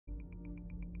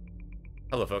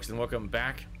Hello folks and welcome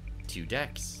back to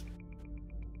Dex.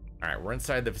 Alright, we're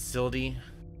inside the facility,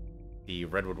 the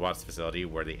Redwood Watts facility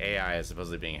where the AI is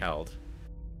supposedly being held.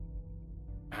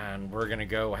 And we're gonna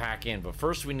go hack in, but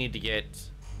first we need to get,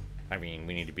 we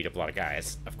need to beat up a lot of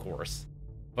guys, of course.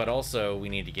 But also we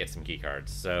need to get some keycards,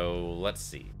 so let's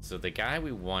see. So the guy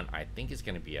we want, I think, is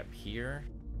gonna be up here.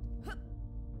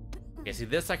 Okay, see,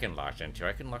 this I can lock into.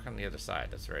 I can lock on the other side.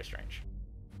 That's very strange.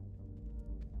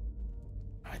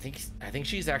 I think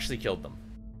she's actually killed them.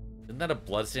 Isn't that a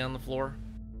bloodstain on the floor?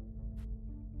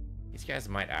 These guys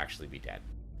might actually be dead.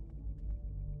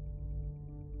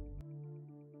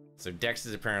 So Dex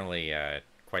is apparently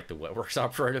quite the Wetworks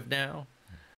operative now.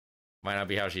 Might not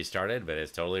be how she started, but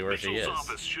it's totally where she is. Mitchell's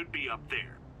office should be up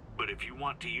there, but if you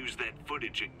want to use that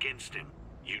footage against him,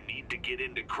 you need to get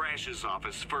into Crash's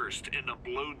office first and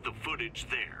upload the footage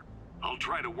there. I'll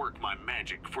try to work my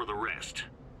magic for the rest.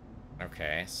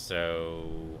 Okay, so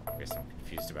I guess I'm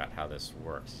confused about how this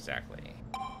works exactly.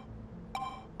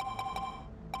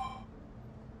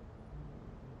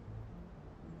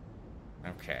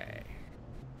 Okay.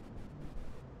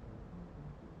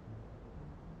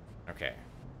 Okay.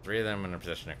 3 of them in a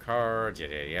possession of cards,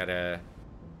 yada yada yada.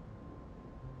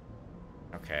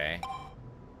 Okay.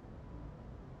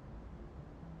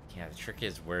 Yeah, the trick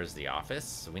is, where's the office?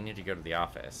 So we need to go to the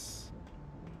office.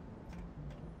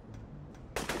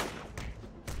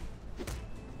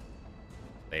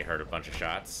 They heard a bunch of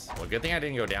shots. Well, good thing I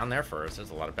didn't go down there first. There's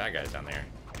a lot of bad guys down there.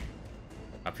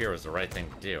 Up here was the right thing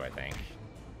to do, I think.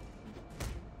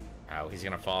 Oh, he's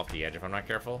gonna fall off the edge if I'm not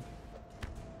careful.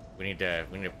 We need to,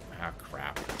 oh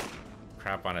crap.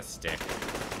 Crap on a stick.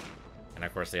 And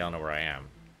of course they all know where I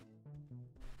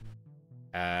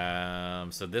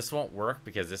am. So this won't work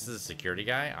because this is a security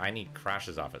guy. I need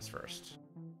Crash's office first.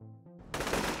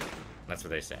 That's what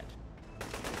they said. So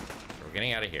we're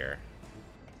getting out of here.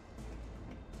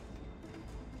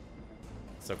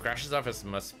 So Crash's office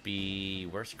must be...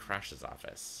 Where's Crash's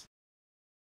office?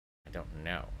 I don't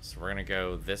know. So we're gonna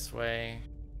go this way.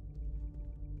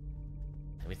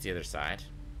 Maybe it's the other side.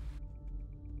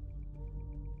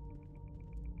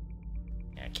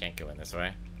 Yeah, I can't go in this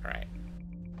way. Alright.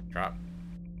 Drop.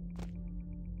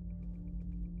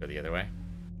 Go the other way.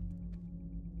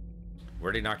 We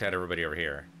already knocked out everybody over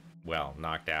here. Well,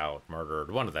 knocked out, murdered,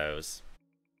 one of those.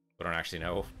 We don't actually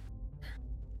know.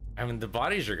 I mean, the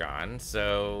bodies are gone,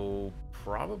 so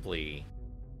probably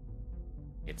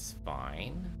it's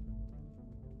fine.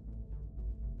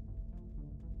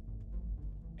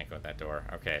 Can't go at that door.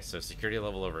 Okay, so security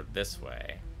level over this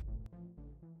way.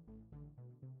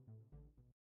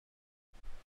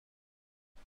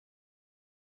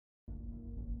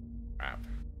 Crap.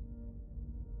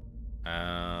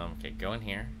 Okay, go in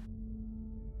here.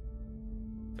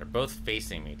 They're both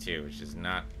facing me too, which is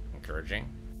not encouraging.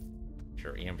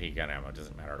 Sure, EMP gun ammo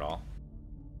doesn't matter at all.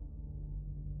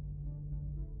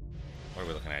 What are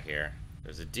we looking at here?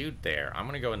 There's a dude there. I'm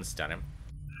gonna go and stun him.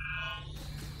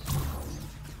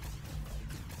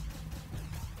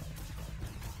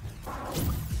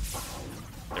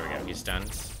 There we go, he's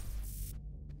stunned.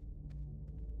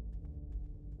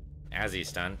 As he's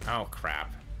stunned. Oh,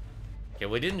 crap. Okay,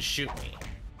 well, he didn't shoot me.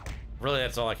 Really,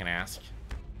 that's all I can ask.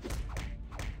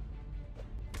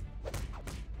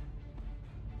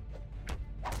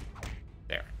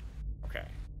 There. Okay.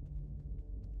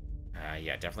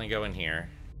 Yeah, definitely go in here.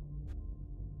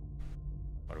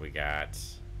 What do we got?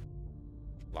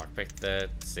 Lockpick the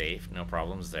safe. No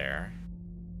problems there.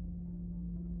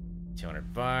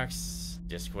 $200.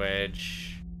 Disc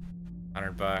wedge.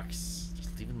 $100.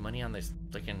 Just leaving money on this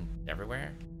flicking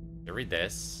everywhere. So read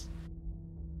this.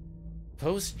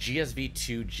 Post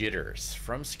GSV2 jitters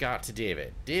from Scott to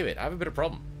David. David, I have a bit of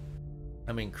problem.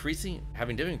 I'm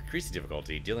having increasing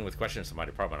difficulty dealing with questions from my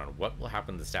department on what will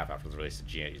happen to the staff after the release of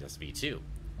GSV2.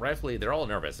 Rightfully, they're all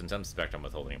nervous and some suspect I'm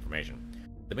withholding information.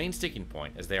 The main sticking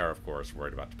point is they are, of course,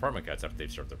 worried about department cuts after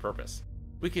they've served their purpose.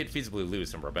 We could feasibly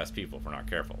lose some of our best people if we're not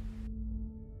careful.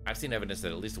 I've seen evidence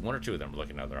that at least 1 or 2 of them are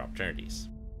looking at other opportunities.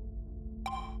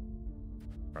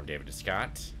 From David to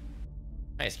Scott.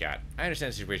 Hi, Scott. I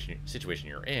understand the situation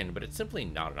you're in, but it's simply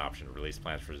not an option to release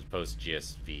plans for the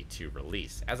post-GSV2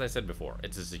 release. As I said before,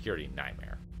 it's a security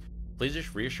nightmare. Please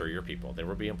just reassure your people they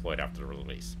will be employed after the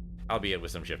release, albeit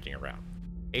with some shifting around.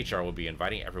 HR will be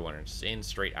inviting everyone in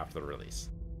straight after the release.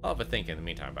 I'll have a think in the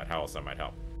meantime about how else I might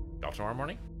help. Golf tomorrow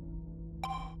morning?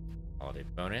 Holiday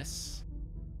bonus.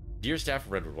 Dear staff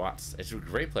of Redwood Watts, it's with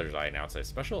great pleasure that I announce a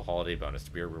special holiday bonus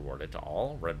to be rewarded to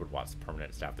all Redwood Watts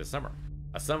permanent staff this summer.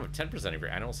 A sum of 10% of your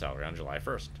annual salary on July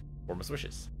 1st. Warmest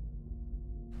wishes.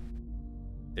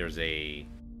 There's a...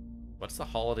 What's the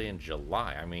holiday in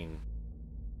July? I mean...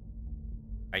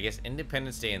 I guess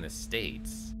Independence Day in the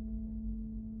States.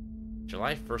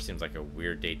 July 1st seems like a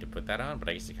weird date to put that on, but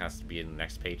I guess it has to be in the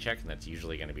next paycheck, and that's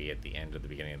usually going to be at the end of the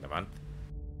beginning of the month.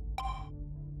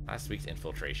 Last week's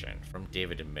infiltration from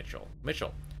David and Mitchell.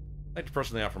 Mitchell, I'd like to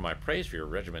personally offer my praise for your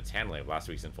regiment's handling of last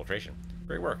week's infiltration.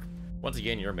 Great work. Once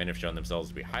again, your men have shown themselves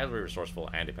to be highly resourceful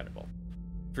and dependable.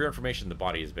 For your information, the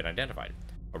body has been identified.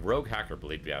 A rogue hacker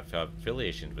believed to have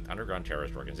affiliations with underground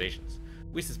terrorist organizations.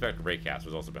 We suspect Raycast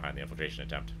was also behind the infiltration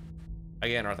attempt.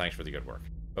 Again, our thanks for the good work.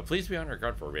 But please be on your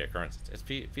guard for reoccurrences. It's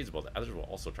feasible that others will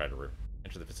also try to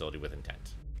enter the facility with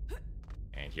intent.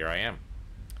 And here I am.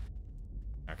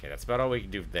 Okay, that's about all we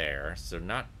can do there. So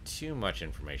not too much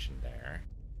information there.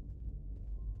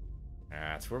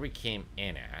 That's where we came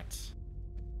in at.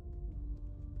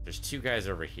 There's two guys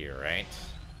over here, right?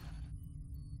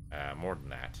 More than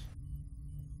that.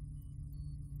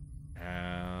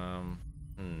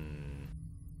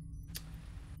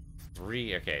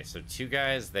 Three. Okay, so two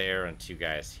guys there and two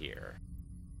guys here.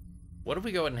 What if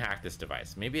we go ahead and hack this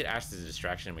device? Maybe it acts as a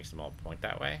distraction and makes them all point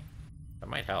that way. That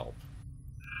might help.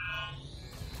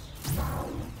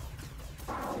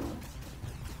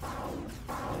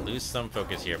 Lose some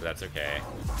focus here, but that's okay.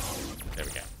 There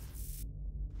we go.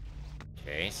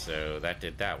 Okay, so that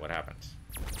did that. What happened?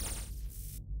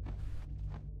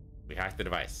 We hacked the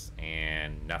device,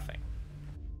 and nothing.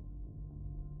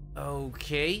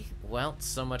 Okay, well,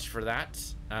 so much for that.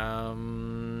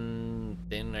 Then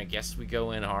I guess we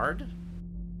go in hard.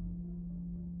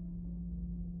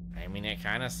 I mean, it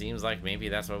kind of seems like maybe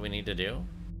that's what we need to do.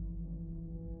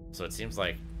 So it seems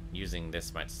like using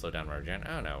this might slow down our gen.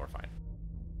 Oh no, we're fine.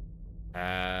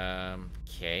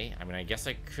 Okay. I mean, I guess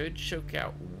I could choke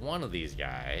out one of these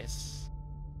guys.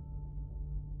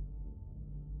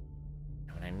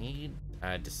 But I need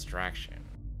a distraction.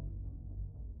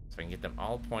 So I can get them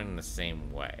all pointing the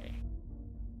same way.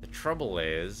 The trouble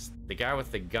is, the guy with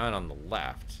the gun on the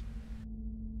left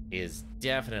is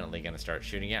definitely going to start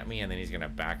shooting at me, and then he's going to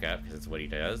back up because it's what he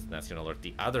does, and that's going to alert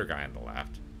the other guy on the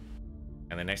left.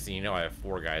 And the next thing you know, I have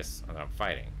four guys that I'm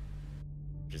fighting,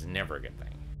 which is never a good thing.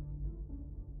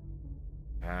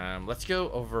 Let's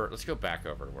go back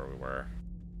over to where we were.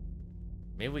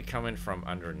 Maybe we come in from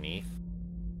underneath,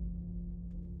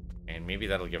 and maybe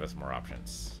that'll give us more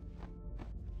options.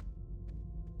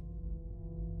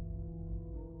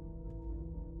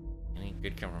 Any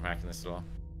good come from hacking this at all?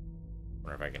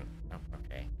 Wonder if I can. Oh,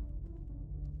 okay.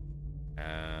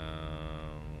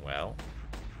 Well,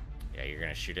 yeah, you're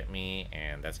gonna shoot at me,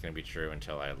 and that's gonna be true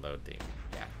until I load the.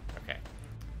 Yeah, okay.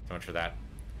 So much for that.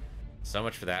 So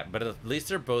much for that. But at least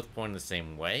they're both pointing the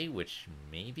same way, which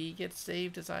maybe gets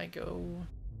saved as I go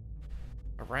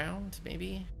around,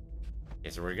 maybe.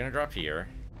 Okay, so we're gonna drop here,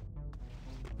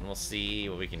 and we'll see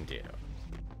what we can do.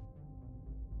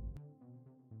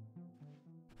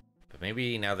 But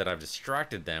maybe now that I've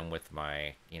distracted them with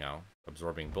my, you know,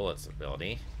 absorbing bullets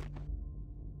ability.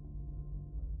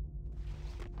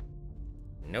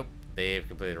 Nope, they've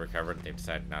completely recovered. They've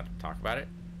decided not to talk about it.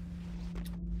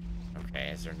 Okay,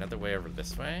 is there another way over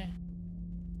this way?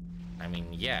 I mean,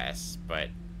 yes, but...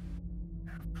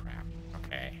 Oh, crap.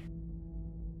 Okay.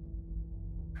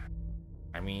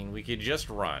 I mean, we could just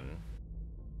run.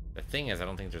 The thing is, I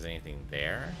don't think there's anything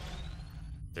there.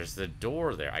 There's the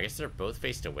door there. I guess they're both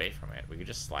faced away from it. We could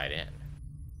just slide in.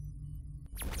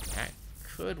 That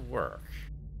could work.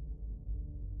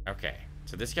 Okay,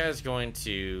 so this guy is going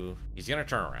to... He's going to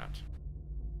turn around.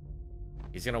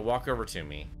 He's going to walk over to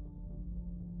me.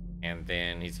 And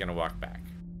then he's going to walk back.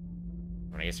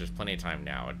 I mean, I guess there's plenty of time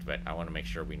now, but I want to make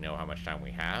sure we know how much time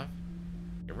we have.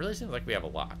 It really seems like we have a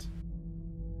lot.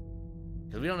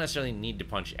 Because we don't necessarily need to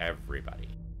punch everybody.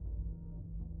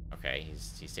 Okay,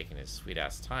 he's taking his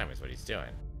sweet-ass time is what he's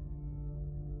doing.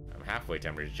 I'm halfway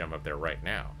tempted to jump up there right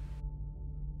now.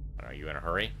 I don't know, you in a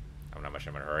hurry? I'm not much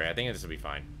in a hurry. I think this will be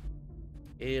fine.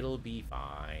 It'll be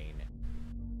fine.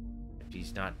 If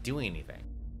he's not doing anything.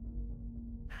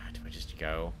 Do I just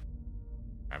go?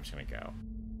 I'm just gonna go.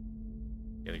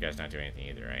 The other guy's not doing anything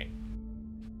either, right?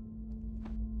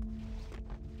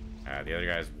 The other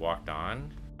guy's walked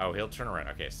on. Oh, he'll turn around.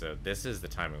 Okay, so this is the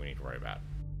timing we need to worry about.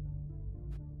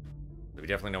 We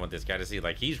definitely don't want this guy to see.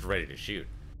 Like, he's ready to shoot.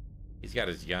 He's got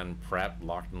his gun prepped,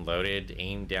 locked and loaded,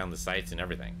 aimed down the sights and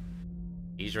everything.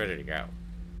 He's ready to go.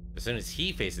 As soon as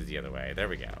he faces the other way, there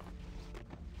we go.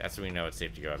 That's when we know it's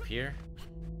safe to go up here.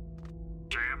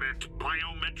 Damn it,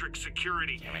 biometric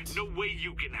security. Damn it. No way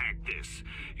you can hack this.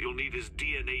 You'll need his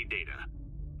DNA data.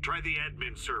 Try the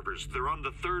admin servers. They're on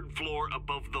the 3rd floor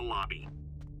above the lobby.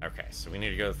 Okay, so we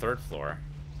need to go to the 3rd floor.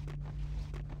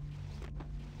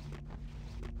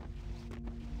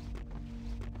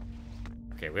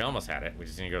 Okay, we almost had it. We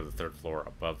just need to go to the 3rd floor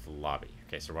above the lobby.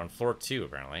 Okay, so we're on floor 2,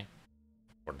 apparently.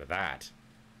 According to that.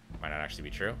 Might not actually be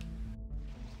true.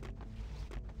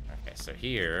 Okay, so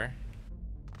here...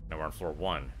 No, we're on floor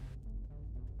 1.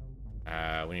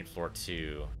 We need floor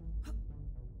 2.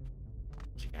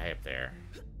 There's a guy up there.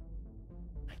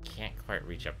 I can't quite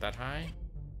reach up that high.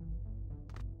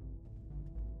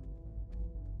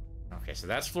 Okay, so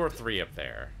that's floor 3 up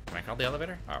there. Can I call the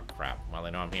elevator? Oh, crap. Well,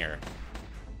 they know I'm here.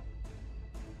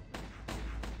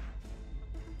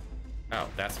 Oh,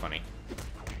 that's funny.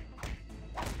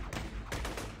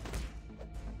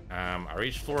 I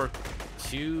reached floor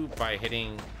 2 by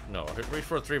hitting... No, I reached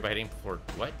floor 3 by hitting floor...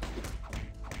 What?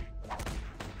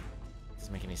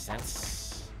 Doesn't make any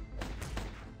sense.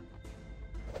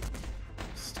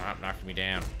 Stop knocking me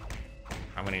down.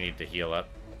 I'm gonna need to heal up.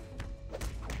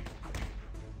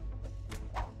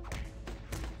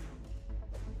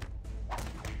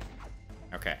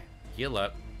 Okay, heal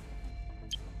up.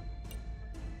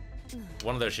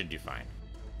 One of those should do fine.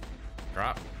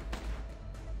 Drop.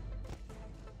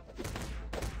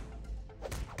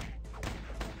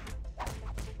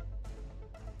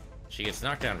 She gets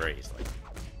knocked down very easily.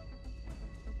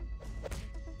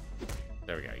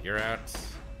 There we go. You're out.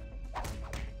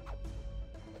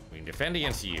 We can defend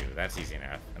against you. That's easy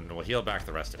enough. And we'll heal back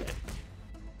the rest of it.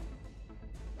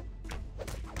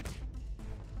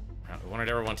 We wanted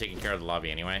everyone taking care of the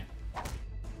lobby anyway.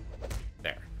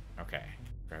 There. Okay.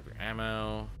 Grab your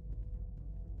ammo.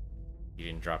 You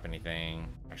didn't drop anything.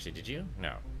 Actually, did you?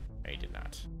 No. No, you did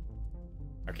not.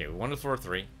 Okay, we wanted floor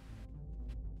 3.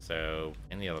 So,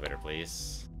 in the elevator,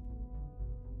 please.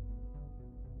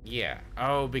 Yeah.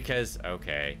 Oh, because...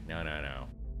 Okay. No.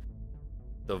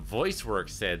 The voice work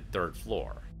said 3rd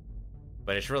floor.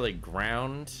 But it's really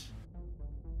ground,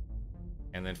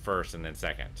 and then 1st, and then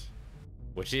 2nd.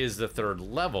 Which is the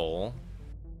 3rd level.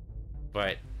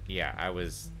 But, yeah, I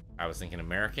was thinking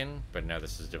American, but no,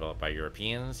 this is developed by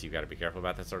Europeans. You gotta be careful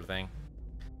about that sort of thing.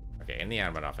 Okay, in the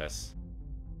admin office.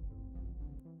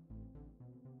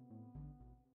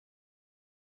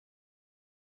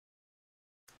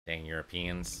 Dang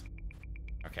Europeans.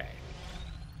 Okay.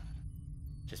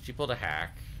 Just people to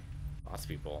hack. Lots of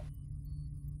people.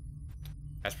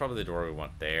 That's probably the door we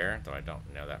want there, though I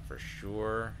don't know that for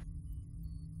sure.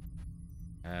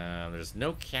 There's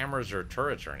no cameras or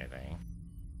turrets or anything.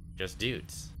 Just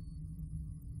dudes.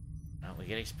 Well, we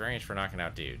get experience for knocking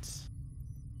out dudes.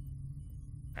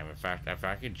 In fact, if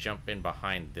I could jump in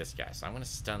behind this guy. So I'm going to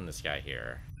stun this guy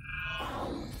here.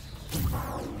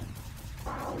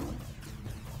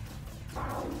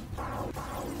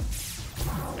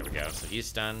 There we go. So he's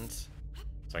stunned.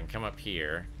 So I can come up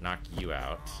here, knock you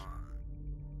out.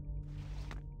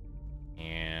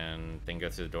 And then go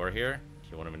through the door here.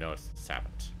 You won't even know what's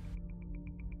happened.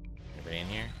 Anybody in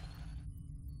here?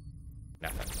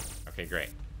 Nothing. Okay, great.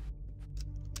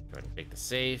 Go ahead and take the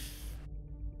safe.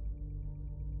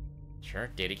 Sure,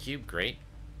 data cube, great.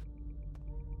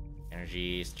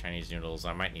 Energies, Chinese noodles,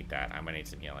 I might need that. I might need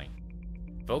some healing.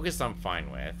 Focus I'm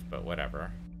fine with, but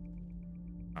whatever.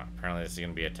 Oh, apparently this is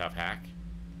gonna be a tough hack.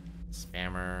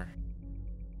 Spammer.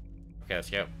 Okay, let's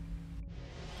go.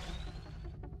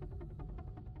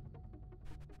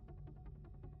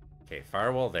 Okay,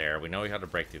 firewall there. We know we have to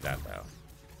break through that though.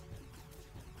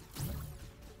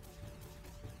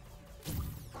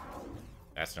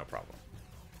 That's no problem.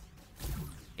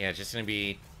 Yeah, it's just gonna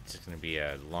be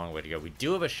a long way to go. We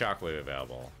do have a shockwave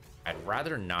available. I'd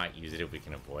rather not use it if we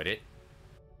can avoid it.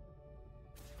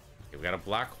 Okay, we got a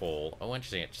black hole. Oh,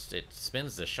 interesting. It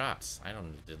spins the shots. I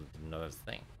didn't know that was a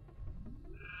thing.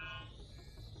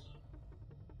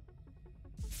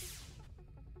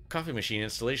 Coffee machine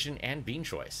installation and bean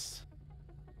choice.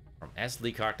 From S.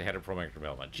 Leacock to head of program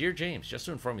development. Dear James, just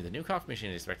to inform you, the new coffee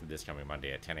machine is expected this coming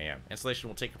Monday at 10 a.m. Installation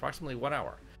will take approximately 1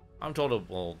 hour. I'm told it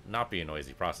will not be a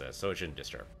noisy process, so it shouldn't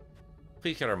disturb.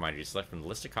 Please can I remind you to select from the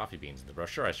list of coffee beans in the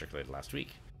brochure I circulated last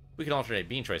week. We can alternate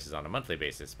bean choices on a monthly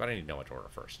basis, but I need to know what to order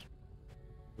first.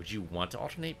 Would you want to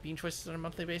alternate bean choices on a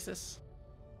monthly basis?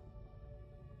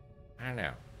 I don't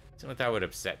know. It seems like that would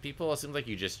upset people. It seems like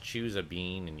you just choose a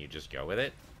bean and you just go with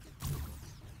it.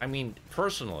 I mean,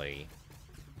 personally,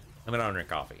 I don't drink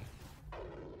coffee.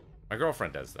 My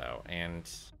girlfriend does, though, and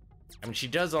I mean, she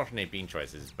does alternate bean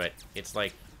choices, but it's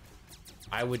like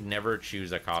I would never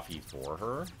choose a coffee for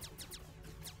her.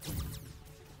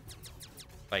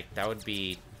 Like, that would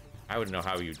be... I wouldn't know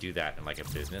how you do that in, like, a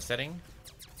business setting.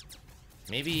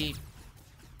 Maybe...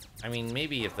 I mean,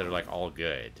 maybe if they're, like, all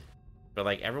good. But,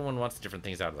 like, everyone wants different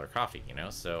things out of their coffee, you know?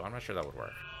 So, I'm not sure that would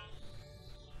work.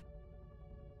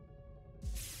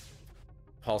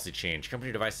 Policy change.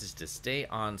 Company devices to stay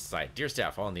on site. Dear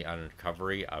staff, following the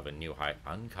uncovery of a new high...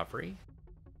 Uncovery?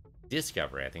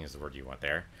 Discovery, I think is the word you want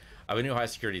there. Of a new high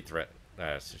security threat,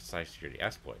 cybersecurity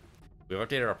exploit. We have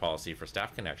updated our policy for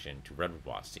staff connection to Redwood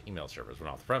bots to email servers when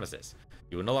off the premises.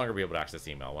 You will no longer be able to access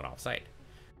email when off-site.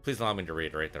 Please allow me to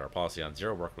reiterate that our policy on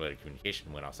zero work-related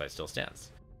communication when off-site still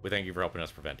stands. We thank you for helping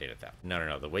us prevent data theft.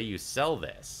 No. The way you sell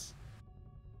this,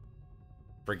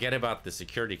 forget about the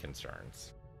security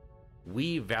concerns.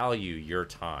 We value your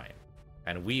time,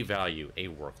 and we value a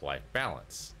work-life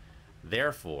balance.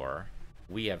 Therefore,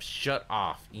 we have shut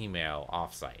off email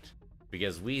off-site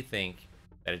because we think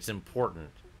that it's important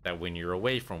that when you're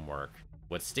away from work,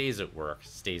 what stays at work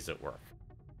stays at work.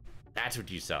 That's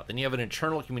what you sell. Then you have an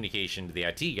internal communication to the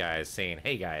IT guys saying,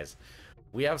 hey guys,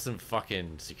 we have some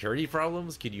fucking security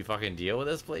problems. Could you fucking deal with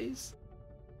this, please?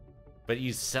 But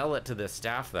you sell it to the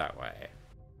staff that way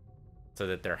so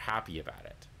that they're happy about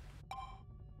it.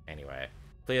 Anyway,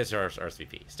 please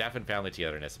RSVP. Staff and family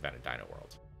togetherness event at Dino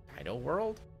World. Dino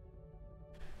World?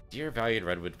 Dear valued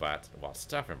Redwood bot, well,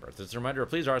 staff members, it's a reminder,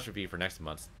 please RSVP for next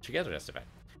month's togetherness event.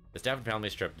 The staff and family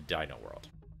trip to Dino World.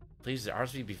 Please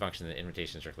RSVP function in the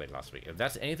invitation circulated last week. If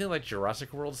that's anything like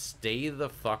Jurassic World, stay the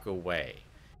fuck away.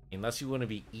 Unless you want to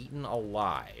be eaten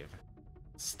alive,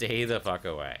 stay the fuck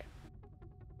away.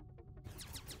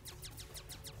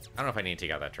 I don't know if I need to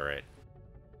take out that turret.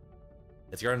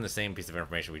 It's guarding the same piece of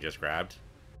information we just grabbed.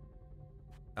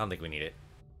 I don't think we need it.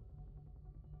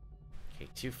 Okay,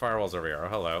 2 firewalls over here. Oh,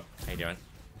 hello. How you doing?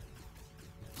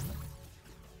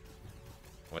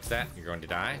 What's that? You're going to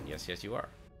die? Yes, you are.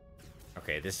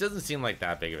 Okay, this doesn't seem like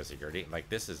that big of a security. Like,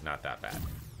 this is not that bad.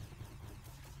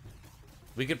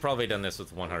 We could probably have done this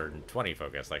with 120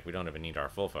 focus. Like, we don't even need our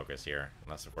full focus here.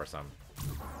 Unless, of course, I'm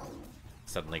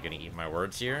suddenly going to eat my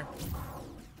words here.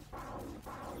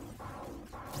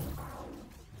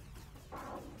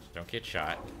 Just don't get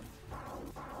shot.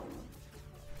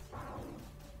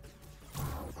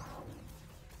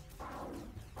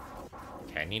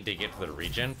 Okay, I need to get to the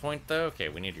regen point, though. Okay,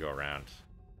 we need to go around.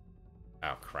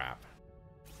 Oh, crap.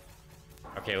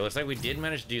 Okay, well, looks like we did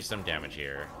manage to do some damage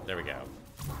here. There we go.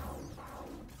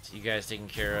 So you guys taken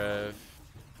care of.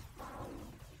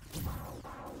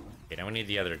 Okay, now we need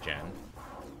the other gen.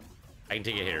 I can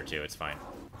take a hit or two, it's fine.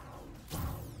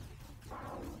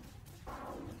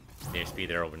 The XP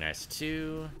there will be nice,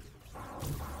 too.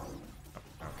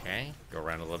 Okay, go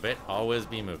around a little bit. Always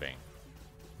be moving.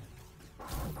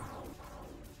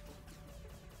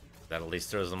 That at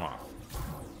least throws them off.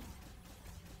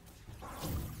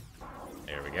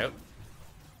 There we go.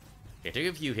 Okay,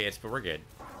 took a few hits, but we're good.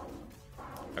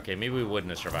 Okay, maybe we wouldn't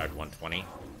have survived 120.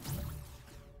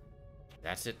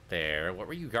 That's it there. What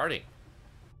were you guarding?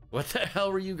 What the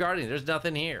hell were you guarding? There's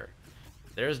nothing here.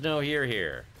 There's no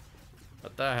here.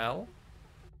 What the hell?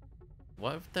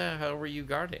 What the hell were you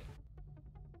guarding?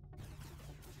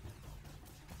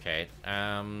 Okay,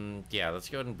 yeah, let's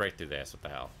go ahead and break through this. What the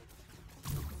hell?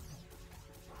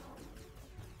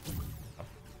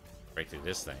 Break through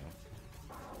this thing.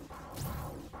 I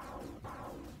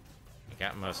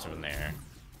got most of them there.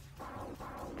 I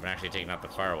haven't actually taken out the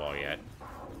firewall yet.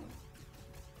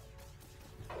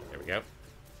 There we go.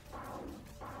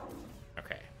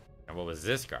 Okay. And what was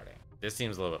this guarding? This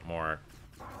seems a little bit more...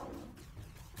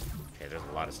 Okay, there's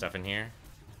a lot of stuff in here.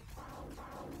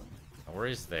 No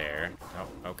worries there. Oh,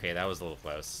 okay, that was a little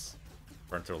close.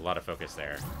 Burned through a lot of focus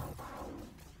there.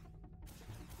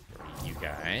 Where are you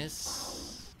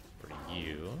guys? Where are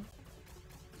you?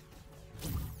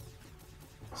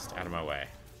 Just out of my way.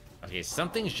 Okay,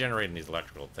 something's generating these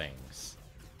electrical things.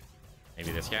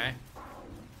 Maybe this guy?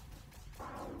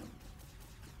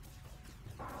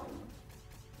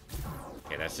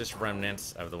 Okay, that's just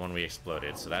remnants of the one we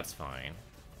exploded, so that's fine.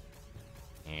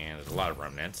 And there's a lot of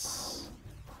remnants.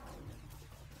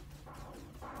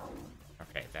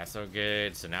 Okay, that's so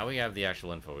good. So now we have the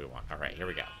actual info we want. Alright, here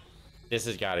we go. This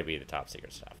has got to be the top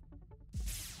secret stuff.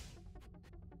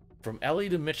 From Ellie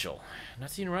to Mitchell.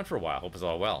 Not seen you around for a while. Hope it's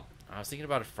all well. I was thinking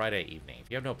about a Friday evening. If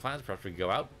you have no plans, perhaps we could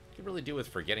go out. You could really do with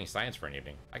forgetting science for an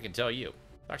evening. I can tell you.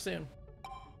 Talk soon.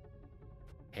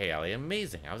 Hey, Ellie.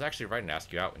 Amazing. I was actually writing to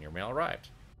ask you out when your mail arrived.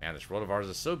 Man, this world of ours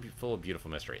is so full of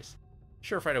beautiful mysteries.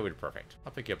 Sure, Friday would be perfect.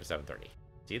 I'll pick you up at 7:30.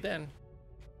 See you then.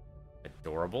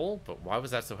 Adorable, but why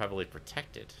was that so heavily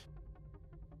protected?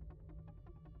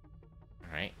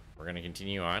 Alright, we're gonna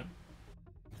continue on.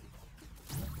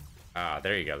 Ah,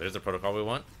 there you go. There's the protocol we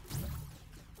want.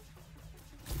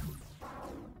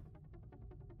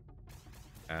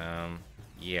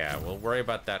 Yeah, we'll worry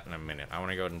about that in a minute. I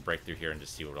want to go ahead and break through here and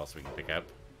just see what else we can pick up.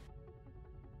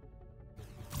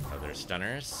 Oh, there's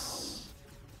stunners.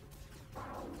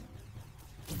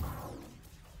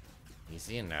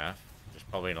 Easy enough. There's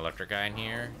probably an electric guy in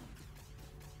here.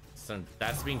 So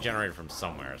that's being generated from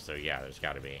somewhere, so yeah, there's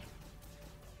got to be.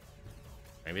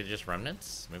 Maybe they're just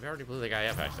remnants? Maybe I already blew the guy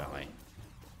up accidentally.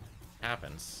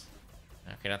 Happens.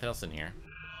 Okay, nothing else in here.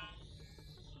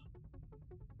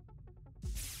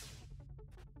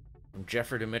 From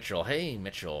Jeffrey to Mitchell. Hey,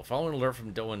 Mitchell. Following an alert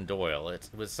from Dylan Doyle, it's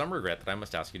with some regret that I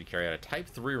must ask you to carry out a Type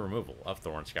 3 removal of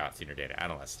Thorne Scott, Senior Data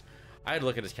Analyst. I had a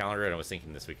look at his calendar and I was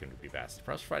thinking this weekend would be best.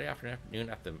 Perhaps Friday afternoon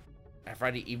at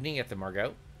Friday evening at the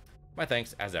Margot. My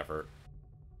thanks, as ever,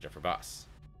 Jeffrey Boss.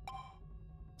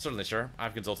 Certainly, sir.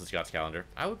 I've consulted Scott's calendar.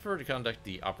 I would prefer to conduct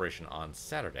the operation on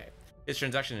Saturday. His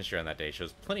transaction history on that day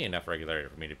shows plenty enough regularity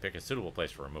for me to pick a suitable place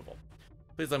for removal.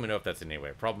 Please let me know if that's in any way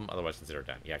a problem, otherwise consider it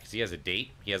done. Yeah, because he has a date.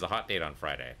 He has a hot date on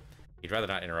Friday. He'd rather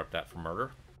not interrupt that for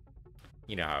murder.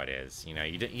 You know how it is. You know,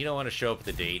 you don't want to show up at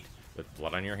the date with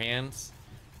blood on your hands.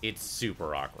 It's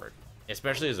super awkward.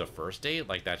 Especially as a first date,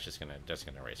 like that's just gonna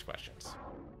raise questions.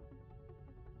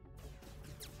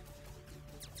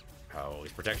 Oh,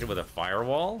 he's protected with a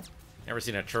firewall? Never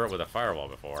seen a turret with a firewall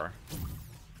before.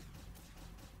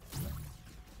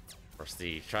 Of course,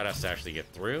 the shot has to actually get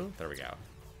through. There we go.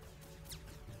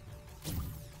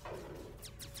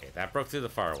 Okay, that broke through the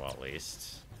firewall at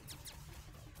least.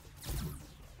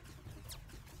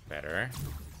 Better.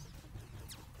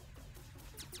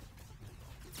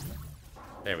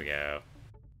 There we go.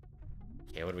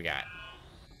 Okay, what do we got?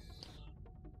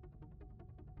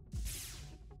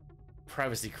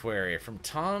 Privacy query from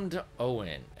Tom to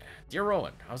Owen. Dear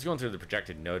Owen, I was going through the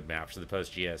projected node maps for the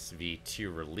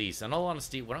post-GSV2 release, and in all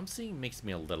honesty, what I'm seeing makes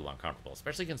me a little uncomfortable,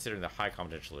 especially considering the high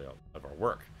confidentiality of our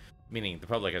work, meaning the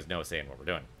public has no say in what we're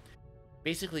doing.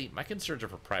 Basically, my concerns are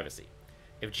for privacy.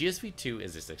 If GSV2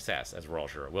 is a success, as we're all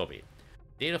sure it will be,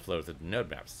 data flow through the node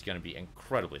maps is going to be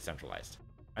incredibly centralized.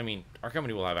 I mean, our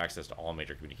company will have access to all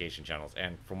major communication channels,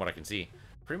 and from what I can see,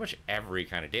 pretty much every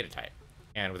kind of data type.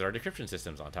 And with our decryption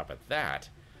systems on top of that,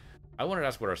 I wanted to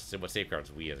ask what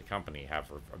safeguards we as a company have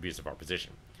for abuse of our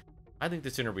position. I think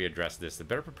the sooner we address this, the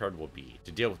better prepared we'll be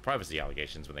to deal with privacy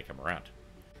allegations when they come around.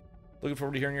 Looking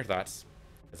forward to hearing your thoughts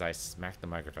as I smack the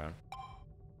microphone.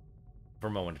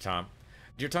 From Owen to Tom.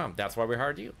 Dear Tom, that's why we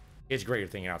hired you. It's great you're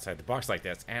thinking outside the box like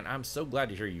this, and I'm so glad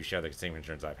to hear you share the same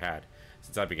concerns I've had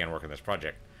since I began working on this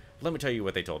project. Let me tell you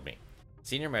what they told me.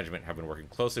 Senior management have been working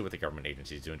closely with the government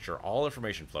agencies to ensure all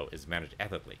information flow is managed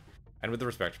ethically and with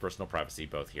respect to personal privacy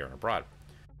both here and abroad.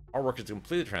 Our work is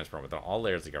completely transparent within all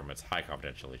layers of the government's high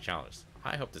confidentiality challenges.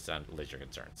 I hope this allays your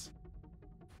concerns.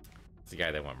 It's the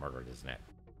guy that went murdered, isn't it?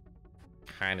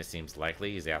 Kinda seems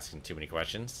likely. He's asking too many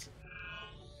questions.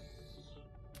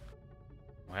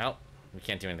 Well, we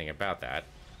can't do anything about that.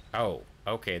 Oh,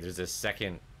 okay, there's a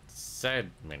second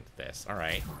segment to this.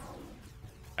 Alright.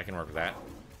 I can work with that.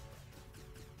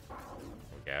 There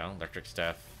we go. Electric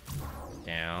stuff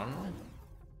down.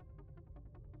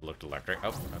 Looked electric.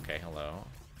 Oh, okay, hello.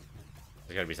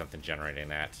 There's gotta be something generating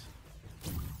that.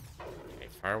 Okay,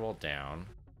 firewall down.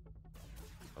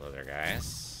 Hello there,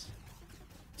 guys.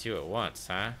 Two at once,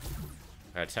 huh?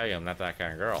 I tell you, I'm not that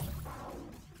kind of girl.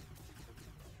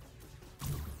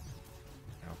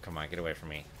 Oh, come on, get away from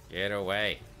me. Get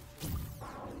away.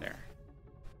 There.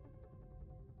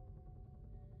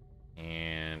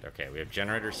 And, okay, we have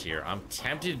generators here. I'm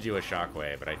tempted to do a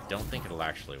shockwave, but I don't think it'll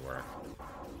actually work.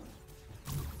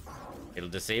 It'll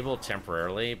disable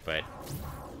temporarily, but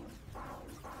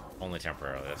only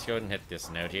temporarily. Let's go ahead and hit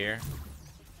this node here.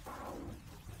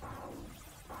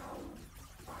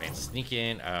 And sneak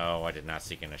in. Oh, I did not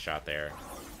sneak in a shot there.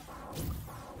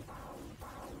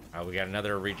 Oh, we got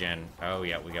another regen. Oh,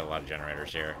 yeah, we got a lot of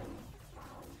generators here.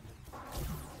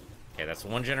 Okay, that's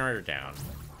one generator down.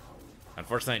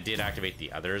 Unfortunately, I did activate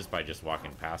the others by just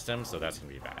walking past him, so that's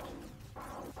going to be bad.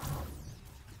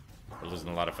 We're losing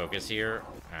a lot of focus here.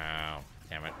 Oh,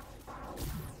 damn it.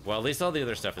 Well, at least all the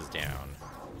other stuff is down.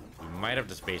 We might have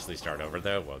to basically start over,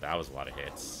 though. Whoa, that was a lot of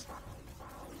hits.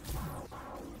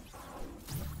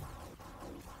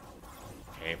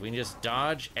 Okay, if we can just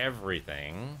dodge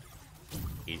everything.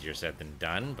 Easier said than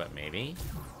done, but maybe.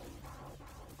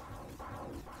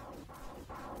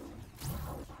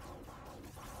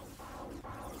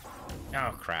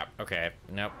 Oh, crap. Okay,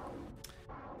 nope.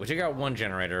 We took out one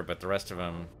generator, but the rest of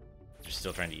them are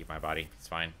still trying to eat my body. It's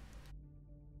fine.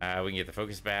 We can get the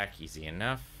focus back. Easy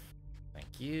enough.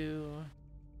 Thank you.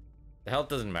 The health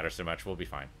doesn't matter so much. We'll be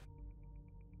fine.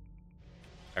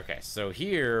 Okay, so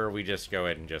here we just go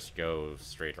ahead and just go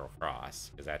straight across,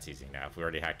 because that's easy enough. We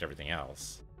already hacked everything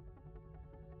else.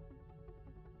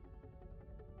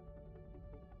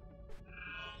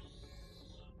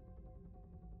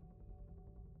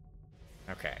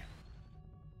 Okay.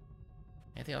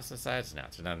 Anything else on the sides? No,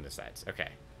 it's none on the sides. Okay.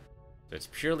 So it's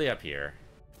purely up here.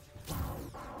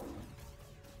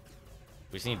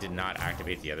 We just need to not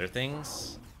activate the other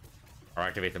things. Or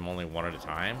activate them only one at a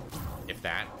time. If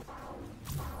that.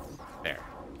 There.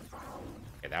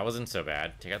 Okay, that wasn't so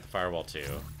bad. Take out the firewall too.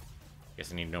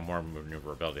 Guess I need no more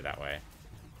maneuverability that way.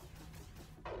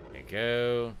 There you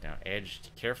go. Now edge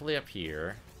carefully up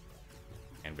here.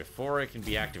 And before it can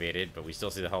be activated, but we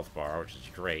still see the health bar, which is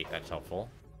great. That's helpful.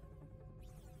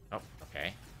 Oh,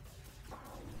 okay.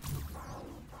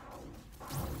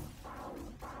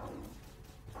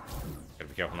 Gotta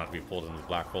be careful not to be pulled into the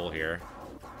black hole here.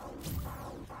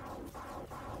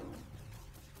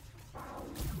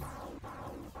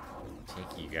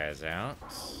 Take you guys out.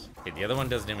 Okay, the other one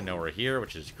doesn't even know we're here,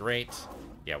 which is great.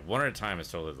 Yeah, one at a time is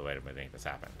totally the way to make this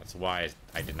happen. That's why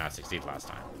I did not succeed last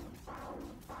time.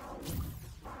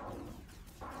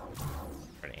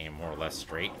 Try to aim more or less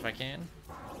straight if I can.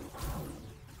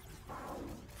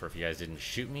 For if you guys didn't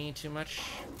shoot me too much.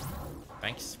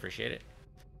 Thanks, appreciate it.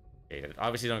 Okay,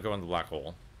 obviously don't go in the black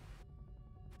hole.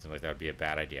 Seems like that would be a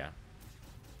bad idea.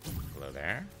 Hello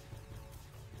there.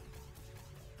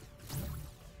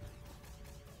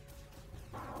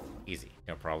 Easy,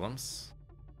 no problems.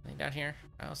 Anything down here?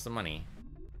 Oh, some money.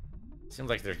 Seems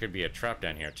like there could be a trap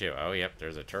down here too. Oh, yep,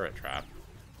 there's a turret trap.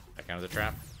 That counts as a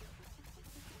trap.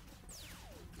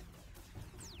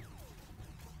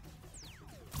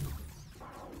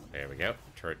 There we go.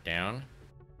 Turret down.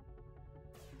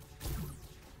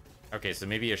 Okay, so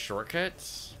maybe a shortcut?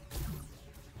 It's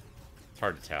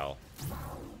hard to tell.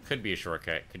 Could be a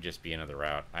shortcut. Could just be another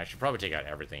route. I should probably take out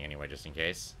everything anyway, just in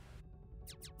case.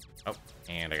 Oh,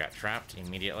 and I got trapped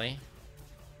immediately.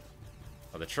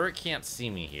 Well, the turret can't see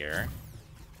me here.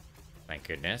 Thank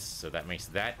goodness. So that makes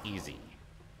that easy.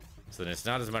 So then it's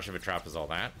not as much of a trap as all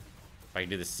that. If I can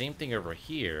do the same thing over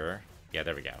here... Yeah,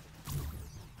 there we go.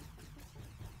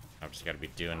 I've just got to be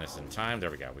doing this in time.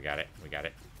 There we go. We got it. We got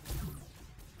it.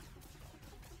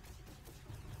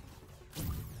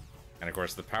 And of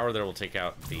course, the power there will take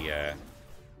out the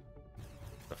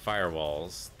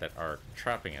firewalls that are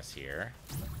trapping us here.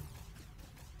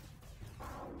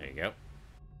 There you go.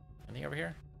 Anything over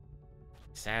here?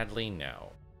 Sadly,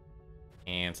 no.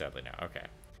 And sadly, no. Okay.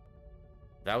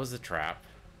 That was the trap.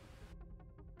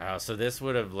 So this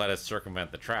would have let us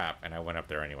circumvent the trap, and I went up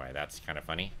there anyway. That's kind of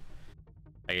funny.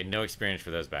 I had no experience for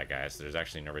those bad guys, so there's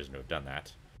actually no reason to have done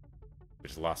that. We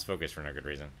just lost focus for no good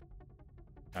reason.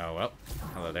 Oh, well.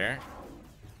 Hello there.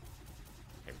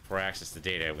 Okay, before I access the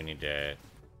data, we need to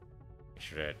make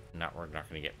sure that we're not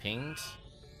going to get pinged.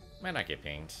 Might not get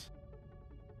pinged.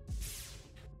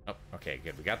 Oh, okay,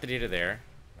 good. We got the data there.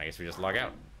 I guess we just log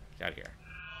out. Get out of here.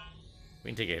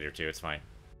 We can take a hit or two. It's fine.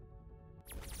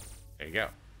 There you go.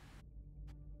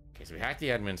 Okay, so we hacked the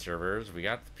admin servers. We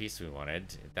got the piece we wanted.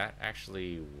 Did that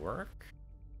actually work?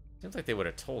 Seems like they would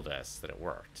have told us that it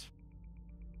worked.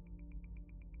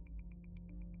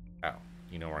 Oh,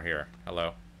 you know we're here.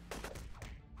 Hello.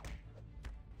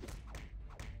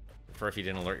 Prefer if you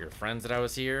didn't alert your friends that I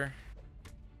was here.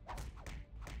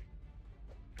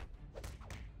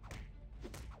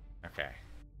 Okay.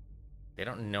 They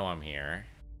don't know I'm here.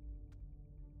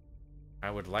 I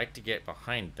would like to get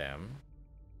behind them.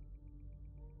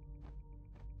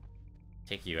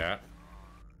 Take you out.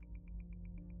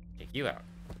 Take you out.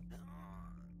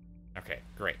 Okay,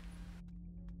 great.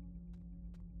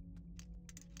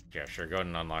 Yeah, sure, go ahead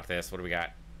and unlock this. What do we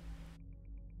got?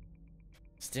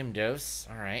 Stim dose.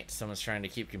 Alright, someone's trying to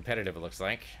keep competitive, it looks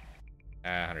like.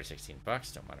 116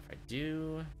 bucks, don't mind if I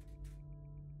do.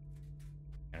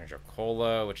 Energy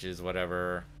Cola, which is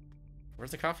whatever.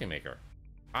 Where's the coffee maker?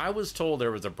 I was told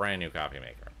there was a brand new coffee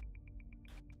maker.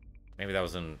 Maybe that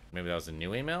was a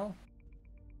new email?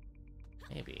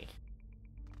 Maybe.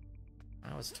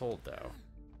 I was told though.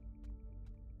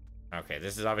 Okay,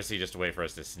 this is obviously just a way for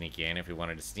us to sneak in if we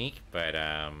wanted to sneak, but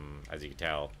as you can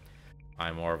tell,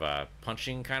 I'm more of a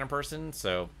punching kind of person,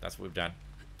 so that's what we've done.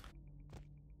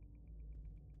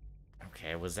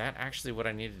 Okay, was that actually what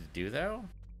I needed to do though?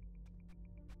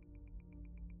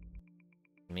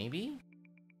 Maybe?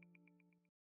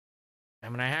 I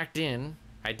mean, I hacked in.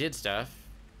 I did stuff.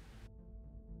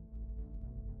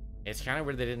 It's kind of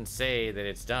weird they didn't say that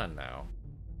it's done, though.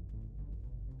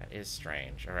 That is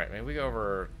strange. Alright, maybe we go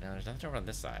over... No, there's nothing over on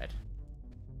this side.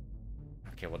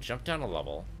 Okay, we'll jump down a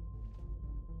level.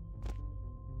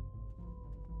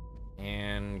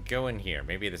 And go in here.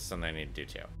 Maybe this is something I need to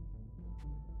do, too.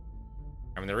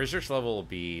 I mean, the research level will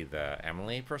be the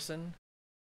Emily person.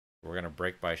 We're going to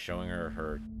break by showing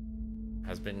her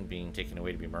husband being taken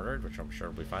away to be murdered, which I'm sure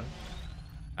will be fun.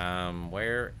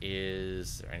 Where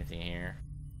is there anything here?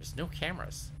 There's no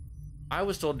cameras. I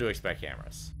was told to expect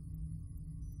cameras.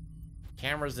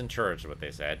 Cameras in church is what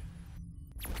they said.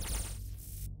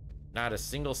 Not a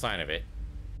single sign of it.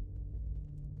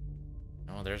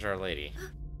 Oh, there's Our Lady.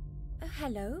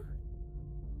 Hello?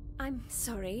 I'm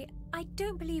sorry, I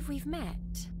don't believe we've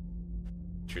met.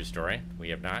 True story, we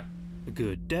have not.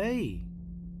 Good day,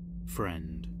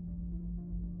 friend.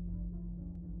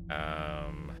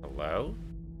 Hello?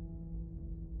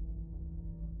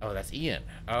 Oh, that's Ian.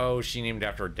 Oh, she named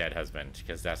after her dead husband,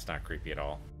 because that's not creepy at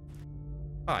all.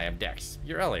 Hi, I'm Dex.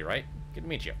 You're Ellie, right? Good to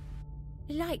meet you.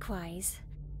 Likewise.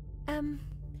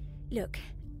 Look,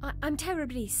 I'm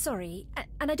terribly sorry,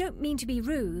 and I don't mean to be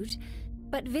rude,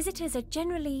 but visitors are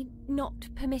generally not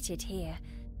permitted here.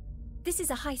 This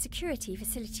is a high-security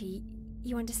facility,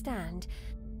 you understand.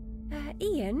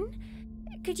 Ian,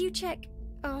 could you check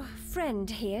our friend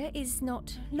here is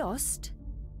not lost?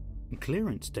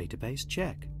 Clearance database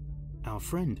check. Our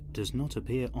friend does not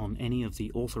appear on any of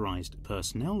the authorized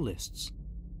personnel lists.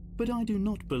 But I do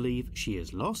not believe she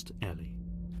is lost, Ellie.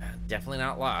 Definitely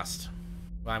not lost.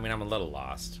 Well, I mean, I'm a little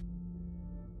lost.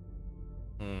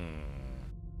 I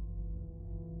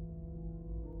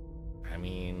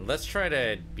mean, let's try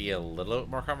to be a little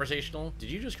more conversational. Did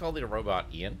you just call the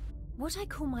robot Ian? What I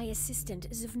call my assistant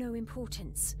is of no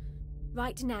importance.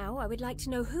 Right now, I would like to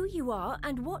know who you are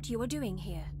and what you are doing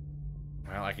here.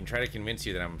 Well, I can try to convince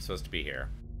you that I'm supposed to be here.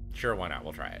 Sure, why not?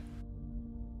 We'll try it.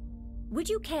 Would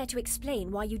you care to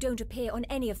explain why you don't appear on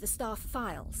any of the staff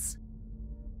files?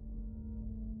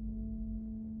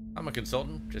 I'm a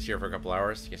consultant, just here for a couple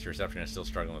hours. Guess your receptionist is still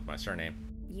struggling with my surname.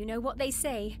 You know what they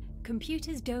say,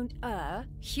 computers don't err,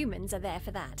 humans are there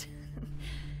for that.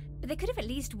 But they could have at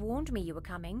least warned me you were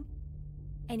coming.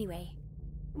 Anyway,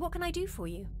 what can I do for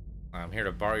you? I'm here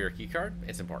to borrow your keycard.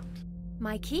 It's important.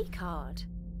 My keycard?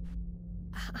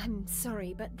 I'm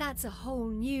sorry, but that's a whole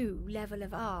new level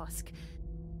of ask.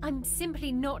 I'm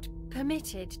simply not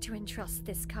permitted to entrust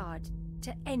this card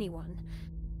to anyone,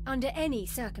 under any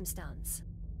circumstance.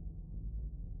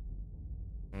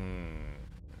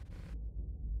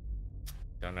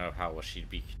 Don't know how well she'd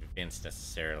be convinced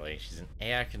necessarily. She's an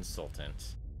AI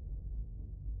consultant.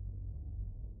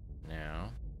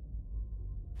 Now,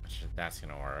 not sure if that's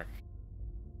gonna work.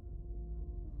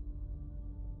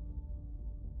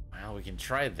 Well, we can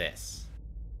try this.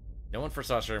 No one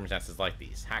foresaw circumstances like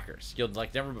these. Hackers, skilled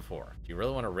like never before. Do you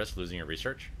really want to risk losing your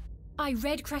research? I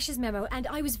read Crash's memo and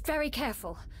I was very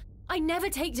careful. I never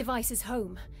take devices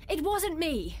home. It wasn't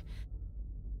me.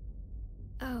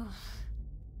 Oh.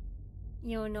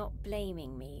 You're not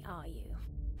blaming me, are you?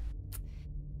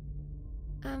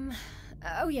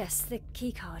 Oh yes, the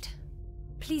keycard.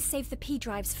 Please save the P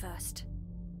drives first.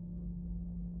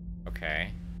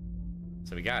 Okay.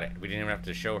 So we got it. We didn't even have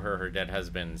to show her her dead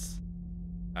husband's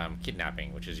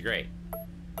kidnapping, which is great.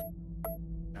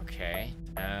 Okay.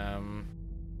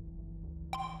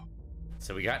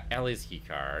 So we got Ellie's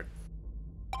keycard.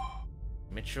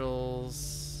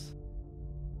 Mitchell's...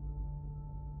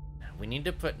 We need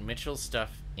to put Mitchell's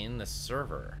stuff in the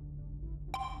server.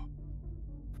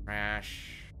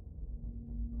 Crash.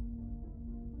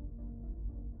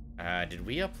 Did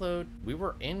we upload? We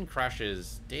were in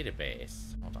Crash's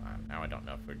database. Hold on. Now I don't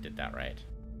know if we did that right.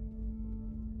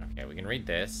 Okay, we can read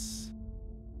this.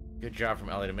 Good job from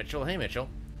Ellie to Mitchell. Hey, Mitchell.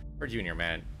 Heard you and your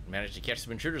man managed to catch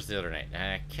some intruders the other night.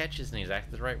 Catch isn't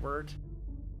exactly the right word.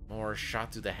 More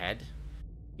shot through the head.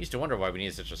 Used to wonder why we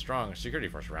needed such a strong security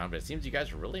force around, but it seems you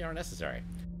guys really aren't necessary.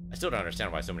 I still don't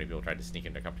understand why so many people tried to sneak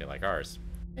into a company like ours.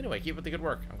 Anyway, keep up the good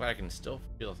work. I'm glad I can feel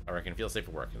safe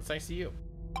at work. It's nice to see you.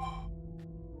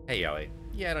 Hey, Ellie.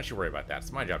 Yeah, don't you worry about that.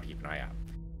 It's my job to keep an eye out.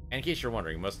 And in case you're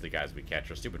wondering, most of the guys we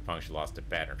catch are stupid punks who lost a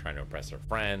bet or trying to impress their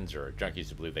friends, or junkies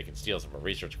who believe they can steal some of our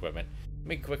research equipment and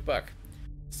make a quick buck.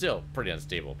 Still, pretty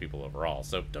unstable people overall,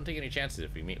 so don't take any chances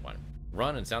if you meet one.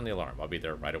 Run and sound the alarm. I'll be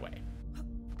there right away.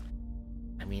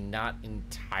 I mean, not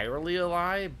entirely a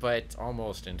lie, but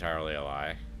almost entirely a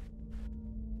lie.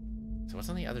 So what's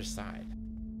on the other side?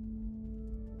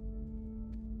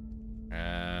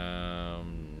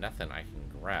 Nothing I can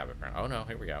grab, apparently. Oh no,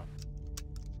 here we go.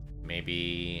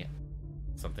 Maybe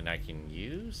something I can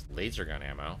use? Laser gun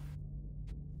ammo.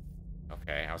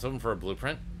 Okay, I was hoping for a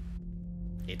blueprint.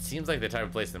 It seems like the type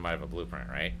of place that might have a blueprint,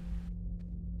 right?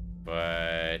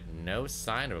 But no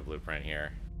sign of a blueprint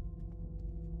here.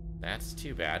 That's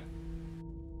too bad.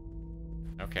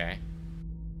 Okay.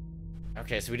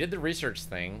 Okay, so we did the research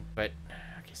thing, but...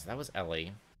 Okay, so that was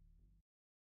Ellie.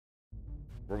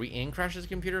 Were we in Crash's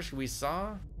computer? So we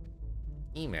saw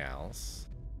emails.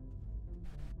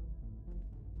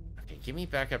 Okay, get me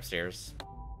back upstairs.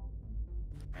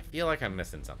 I feel like I'm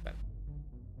missing something.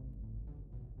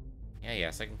 Yeah,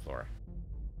 second floor.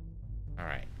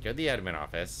 Alright, go to the admin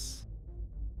office.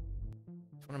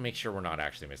 Just want to make sure we're not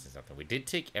actually missing something. We did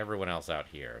take everyone else out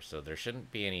here, so there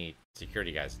shouldn't be any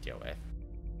security guys to deal with.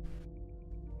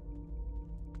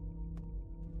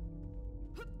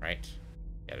 Right?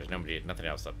 Yeah, there's nothing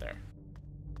else up there.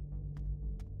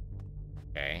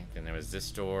 Okay, then there was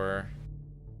this door.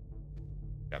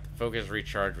 Got the focus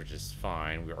recharge, which is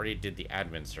fine. We already did the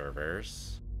admin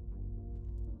servers.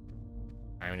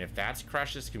 I mean, if that's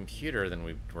Crush's computer, then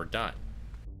we're done.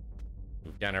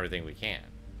 We've done everything we can.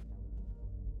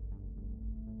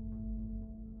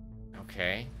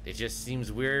 Okay, it just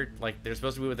seems weird. Like, they're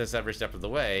supposed to be with us every step of the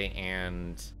way,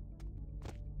 and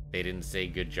they didn't say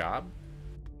good job.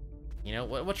 You know,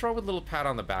 what's wrong with a little pat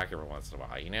on the back every once in a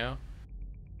while, you know?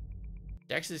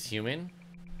 Dex is human.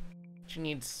 She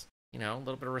needs, you know, a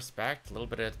little bit of respect, a little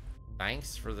bit of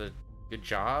thanks for the good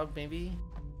job, maybe?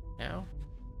 You know?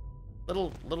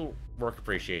 Little work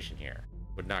appreciation here.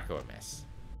 Would not go amiss.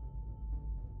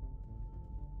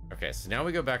 Okay, so now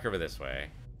we go back over this way.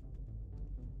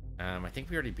 I think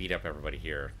we already beat up everybody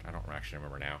here. I don't actually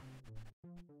remember now.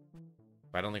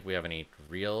 But I don't think we have any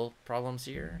real problems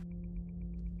here.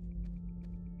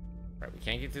 Right, we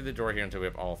can't get through the door here until we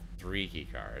have all 3 key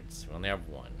cards. We only have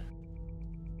 1.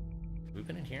 Have we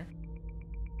been in here?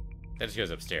 That just goes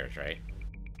upstairs, right?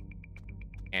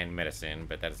 And medicine,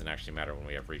 but that doesn't actually matter when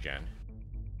we have regen.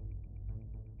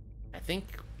 I think,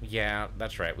 yeah,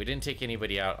 that's right. We didn't take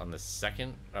anybody out on the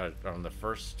on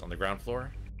the ground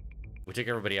floor. We took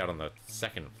everybody out on the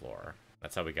 2nd floor.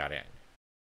 That's how we got in.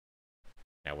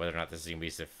 Now, whether or not this is going to be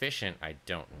sufficient, I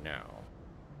don't know.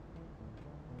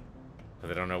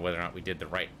 Because I don't know whether or not we did the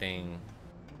right thing.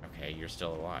 Okay, you're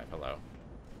still alive. Hello.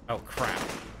 Oh, crap.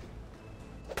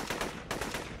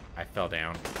 I fell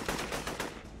down.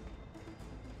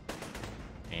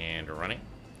 And we're running.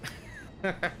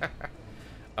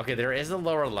 Okay, there is a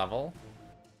lower level.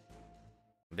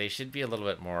 They should be a little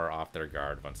bit more off their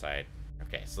guard once I...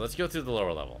 Okay, so let's go through the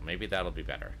lower level. Maybe that'll be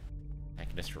better. Thank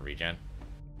goodness for regen.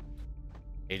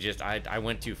 It just... I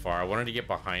went too far. I wanted to get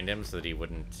behind him so that he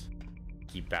wouldn't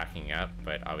keep backing up,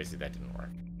 but obviously that didn't work.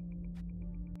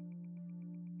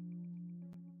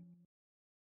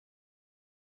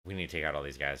 We need to take out all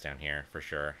these guys down here, for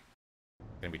sure.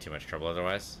 Gonna be too much trouble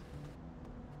otherwise.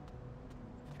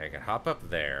 Okay, I can hop up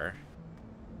there.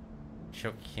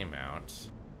 Choke him out.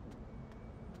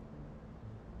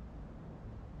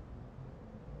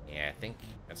 Yeah, I think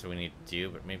that's what we need to do,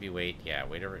 but maybe wait. Yeah,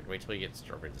 wait till he gets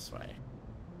over this way.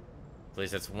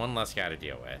 Please, that's one less guy to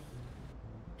deal with.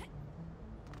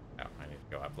 Oh, I need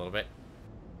to go up a little bit.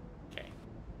 Okay.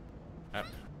 Up.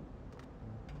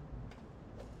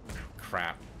 Oh,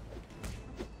 crap.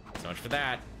 So much for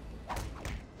that.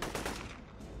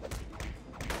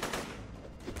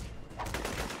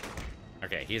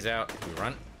 Okay, he's out. We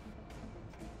run.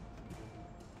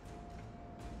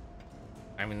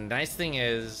 I mean, the nice thing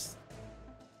is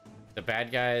the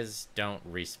bad guys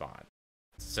don't respawn.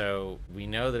 So we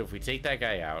know that if we take that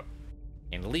guy out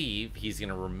and leave, he's going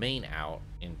to remain out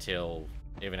until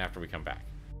even after we come back.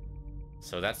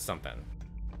 So that's something.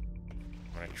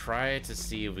 I'm going to try to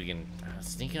see if we can...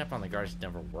 sneaking up on the guards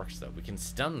never works, though. We can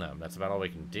stun them. That's about all we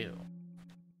can do.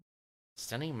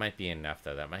 Stunning might be enough,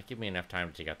 though. That might give me enough time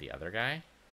to take out the other guy.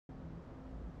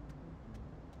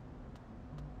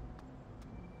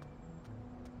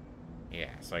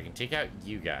 Yeah, so I can take out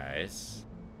you guys.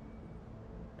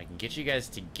 I can get you guys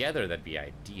together, that'd be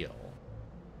ideal.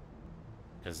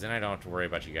 Because then I don't have to worry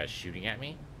about you guys shooting at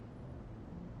me.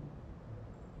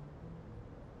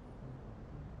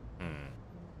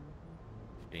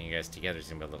 Getting you guys together is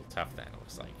going to be a little tough then, it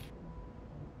looks like.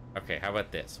 Okay, how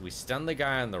about this? We stun the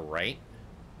guy on the right,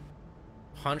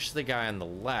 punch the guy on the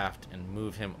left, and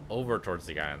move him over towards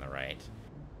the guy on the right.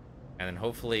 And then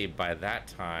hopefully by the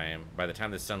time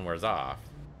the stun wears off,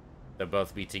 they'll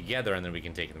both be together and then we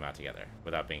can take them out together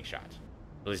without being shot.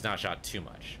 At least not shot too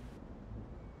much.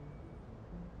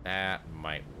 That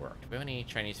might work. Do we have any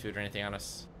Chinese food or anything on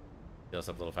us? Heal us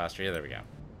up a little faster. Yeah, there we go.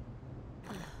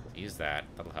 Use that.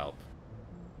 That'll help.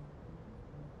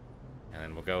 And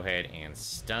then we'll go ahead and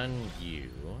stun you.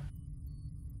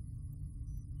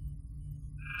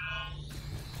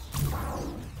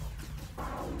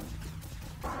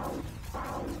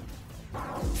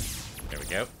 There we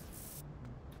go.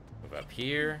 Move up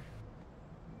here.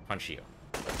 Punch you.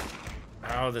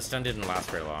 Oh, the stun didn't last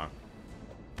very long.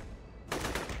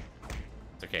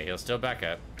 It's okay, he'll still back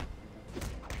up.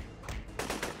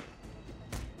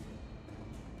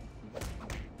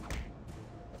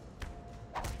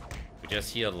 We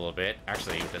just healed a little bit.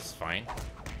 Actually, this is fine.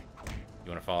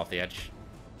 You want to fall off the edge?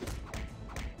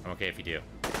 I'm okay if you do.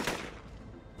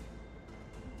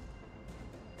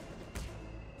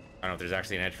 I don't know if there's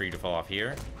actually an edge for you to fall off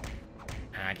here.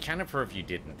 I'd kind of prefer if you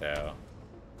didn't, though.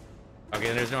 Okay,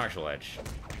 then there's no actual edge.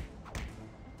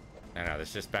 I know,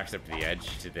 this just backs up to the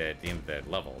edge, to the end of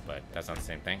the level, but that's not the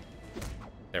same thing.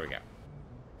 There we go.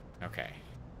 Okay.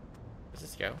 Does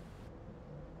this go?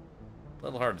 A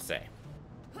little hard to say.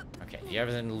 Okay, do you have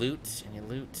any loot? Any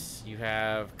loot? You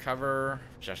have cover,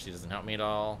 which actually doesn't help me at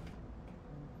all.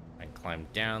 I can climb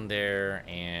down there,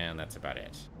 and that's about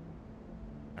it.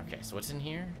 Okay, so what's in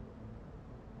here?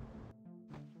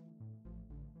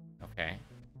 Okay.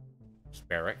 Just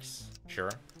barracks, sure.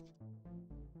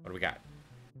 What do we got?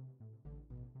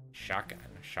 Shotgun.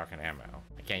 Shotgun ammo.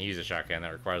 I can't use a shotgun.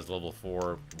 That requires level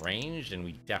 4 range, and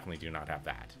we definitely do not have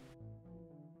that.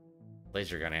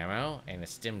 Laser gun ammo, and a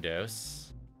stim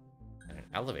dose, and an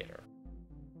elevator.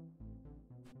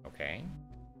 Okay.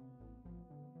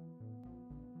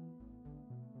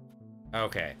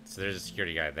 Okay, so there's a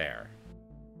security guy there.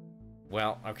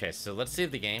 Well, okay, so let's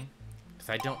save the game, because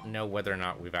I don't know whether or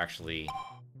not we've actually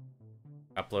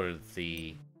uploaded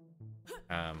the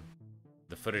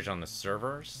footage on the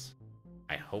servers.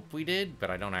 I hope we did, but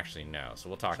I don't actually know, so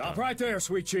we'll talk to him. Stop right there,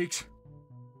 sweet cheeks.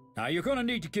 Now, you're gonna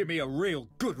need to give me a real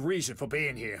good reason for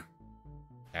being here.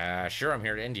 Sure, I'm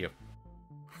here to end you.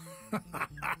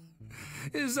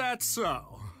 Is that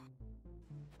so?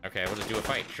 Okay, we'll just do a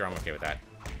fight. Sure, I'm okay with that.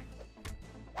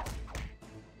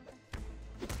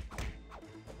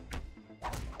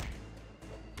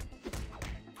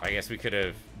 I guess we could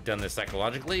have done this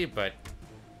psychologically, but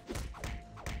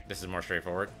this is more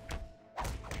straightforward.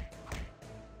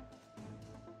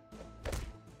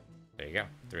 There you go.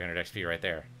 300 XP right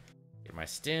there. Get my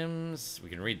stims. We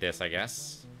can read this, I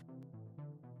guess.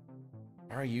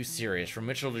 Are you serious? From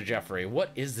Mitchell to Jeffrey.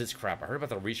 What is this crap? I heard about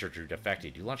the researcher who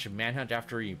defected. You launched a manhunt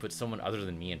after you put someone other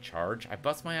than me in charge? I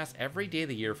bust my ass every day of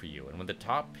the year for you, and when the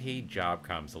top paid job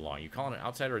comes along, you call in an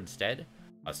outsider instead?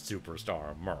 A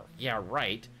superstar merc. Yeah,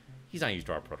 right. He's not used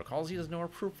to our protocols. He doesn't know our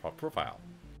profile.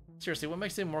 Seriously, what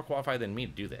makes him more qualified than me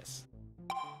to do this?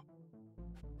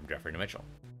 From Jeffrey to Mitchell.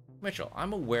 Mitchell,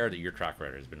 I'm aware that your track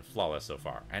record has been flawless so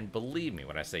far, and believe me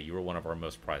when I say you are one of our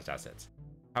most prized assets.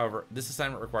 However, this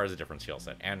assignment requires a different skill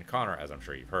set, and Connor, as I'm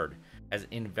sure you've heard, has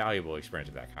invaluable experience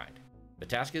of that kind. The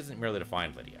task isn't merely to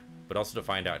find Lydia, but also to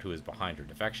find out who is behind her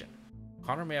defection.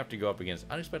 Connor may have to go up against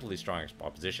unexpectedly strong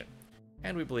opposition,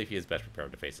 and we believe he is best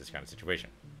prepared to face this kind of situation.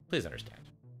 Please understand.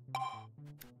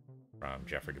 From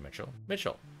Jeffrey to Mitchell.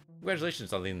 Mitchell,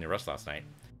 congratulations on leading the arrest last night.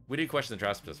 We did question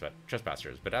the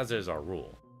trespassers, but as is our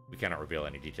rule, we cannot reveal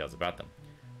any details about them.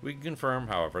 We can confirm,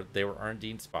 however, they were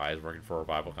indeed spies working for a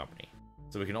rival company,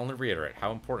 so we can only reiterate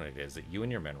how important it is that you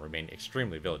and your men remain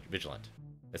extremely vigilant,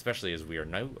 especially as we are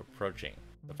now approaching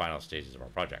the final stages of our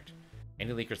project.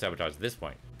 Any leak or sabotage at this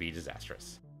point would be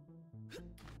disastrous.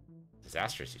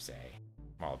 Disastrous, you say?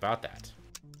 I'm all about that.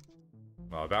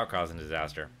 I'm all about causing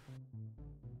disaster.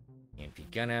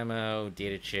 EMP gun ammo,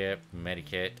 data chip,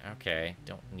 medikit. Okay,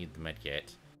 don't need the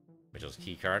medkit. Mitchell's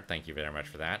keycard, thank you very much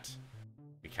for that.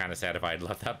 Be kind of sad if I had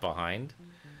left that behind.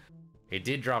 It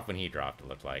did drop when he dropped, it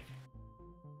looked like.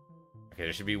 Okay,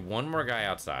 there should be one more guy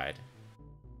outside.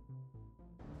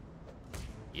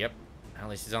 Yep, at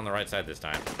least he's on the right side this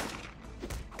time.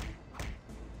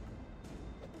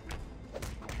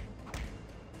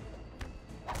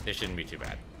 This shouldn't be too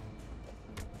bad.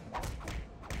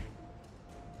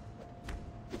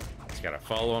 Just gotta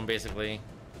follow him, basically.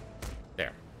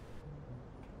 There.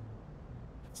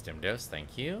 Stim dose,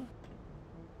 thank you.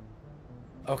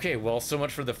 Okay, well, so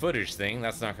much for the footage thing.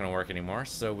 That's not gonna work anymore.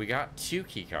 So we got 2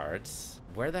 keycards.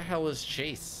 Where the hell is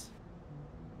Chase?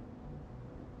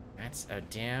 That's a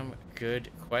damn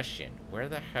good question. Where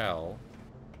the hell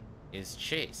is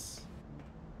Chase?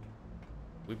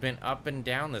 We've been up and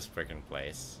down this freaking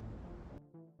place.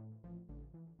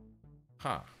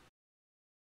 Huh.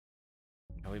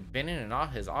 And we've been in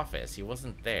and his office. He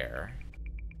wasn't there.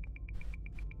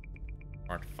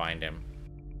 Or to find him.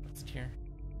 What's here?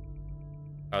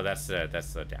 Oh, that's the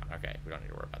down. Okay, we don't need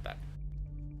to worry about that.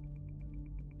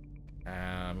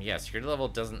 Yeah, security level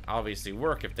doesn't obviously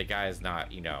work if the guy is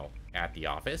not, you know, at the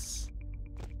office.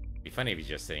 It'd be funny if he's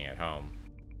just sitting at home,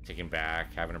 taking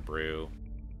back, having a brew,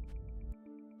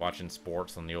 watching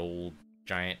sports on the old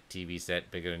giant TV set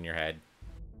bigger than your head.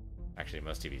 Actually,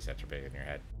 most TV sets are bigger than your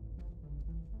head.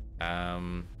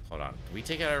 Hold on. Did we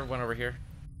take out everyone over here?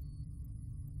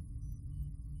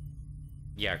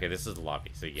 Yeah, okay, this is the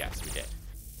lobby, so yes, we did.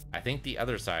 I think the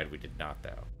other side we did not,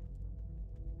 though.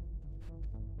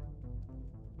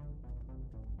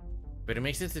 But it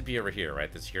makes sense to be over here,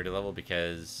 right? The security level,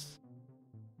 because...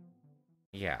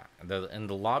 Yeah, and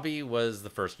the lobby was the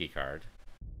first key card.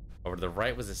 Over to the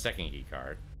right was the second key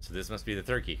card, so this must be the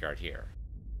third key card here.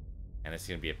 And it's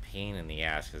going to be a pain in the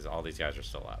ass because all these guys are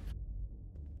still up.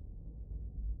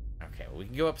 Okay, well, we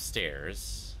can go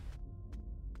upstairs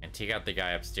and take out the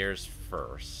guy upstairs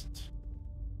first.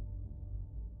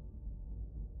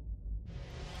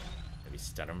 Maybe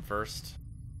stun him first.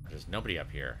 There's nobody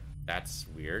up here. That's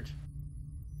weird.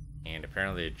 And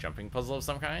apparently a jumping puzzle of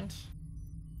some kind.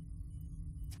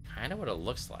 Kind of what it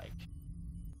looks like.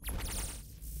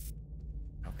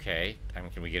 Okay, I mean,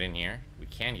 can we get in here? We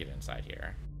can get inside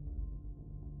here.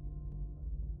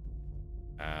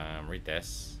 Read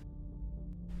this.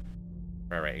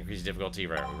 Right, increase difficulty.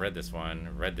 Right, we read this one.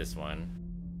 Read this one.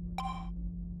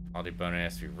 Quality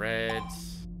bonus, we read.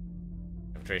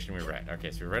 Infiltration, we read.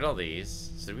 Okay, so we read all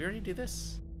these. So did we already do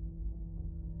this?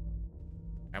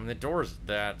 I mean, the doors,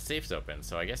 the safe's open,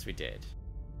 so I guess we did.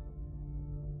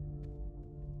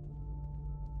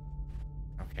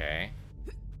 Okay.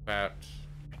 But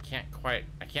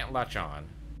I can't latch on.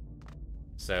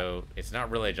 So it's not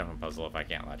really a jumping puzzle if I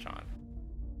can't latch on.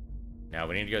 Now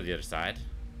we need to go to the other side.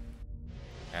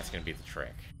 That's gonna be the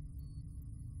trick.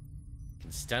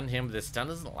 Can stun him, but the stun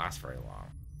doesn't last very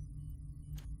long.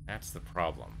 That's the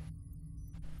problem.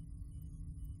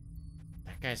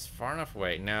 That guy's far enough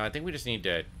away. No, I think we just need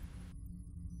to...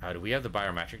 do we have the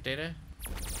biometric data?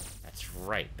 That's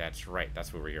right, that's right.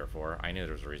 That's what we're here for. I knew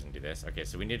there was a reason to do this. Okay,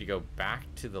 so we need to go back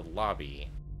to the lobby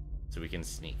so we can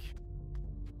sneak.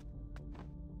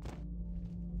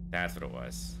 That's what it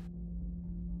was.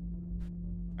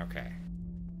 Okay.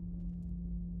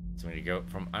 So we need to go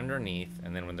from underneath,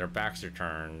 and then when their backs are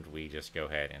turned, we just go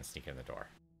ahead and sneak in the door.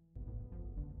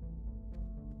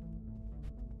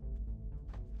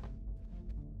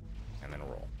 And then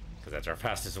roll, because that's our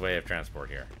fastest way of transport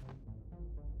here.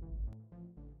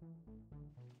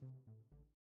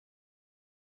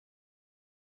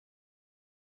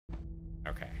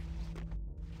 Okay.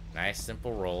 Nice,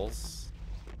 simple rolls.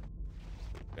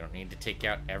 We don't need to take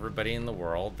out everybody in the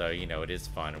world, though, you know, it is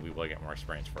fun, and we will get more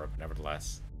experience for it, but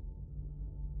nevertheless.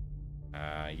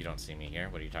 You don't see me here.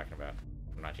 What are you talking about?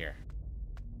 I'm not here.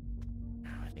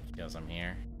 Oh, I think he knows I'm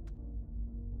here.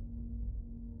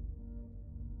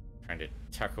 Trying to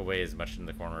tuck away as much in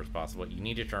the corner as possible. You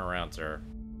need to turn around, sir.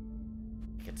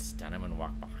 I could stun him and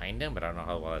walk behind him, but I don't know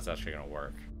how well that's actually going to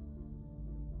work.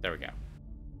 There we go.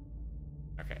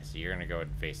 Okay, so you're going to go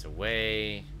and face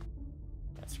away.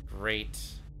 That's great.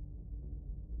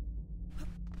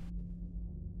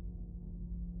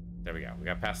 There we go. We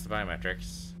got past the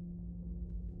biometrics.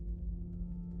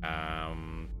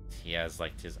 He has,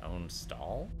 like, his own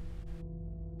stall.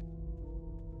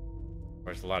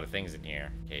 There's a lot of things in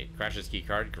here. Okay, crashes key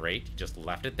card. Great. He just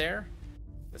left it there.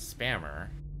 The spammer.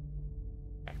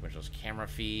 Back Mitchell's camera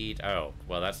feed. Oh,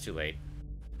 well, that's too late.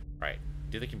 Right.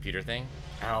 Do the computer thing.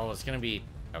 Oh, it's gonna be...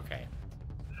 Okay.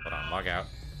 Hold on. Log out.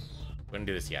 We didn't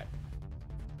do this yet.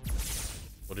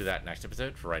 We'll do that next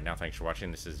episode. For right now, thanks for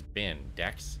watching. This has been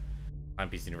Dex. I'm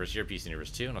PC Universe here, PC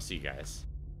Universe 2, and I'll see you guys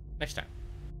next time.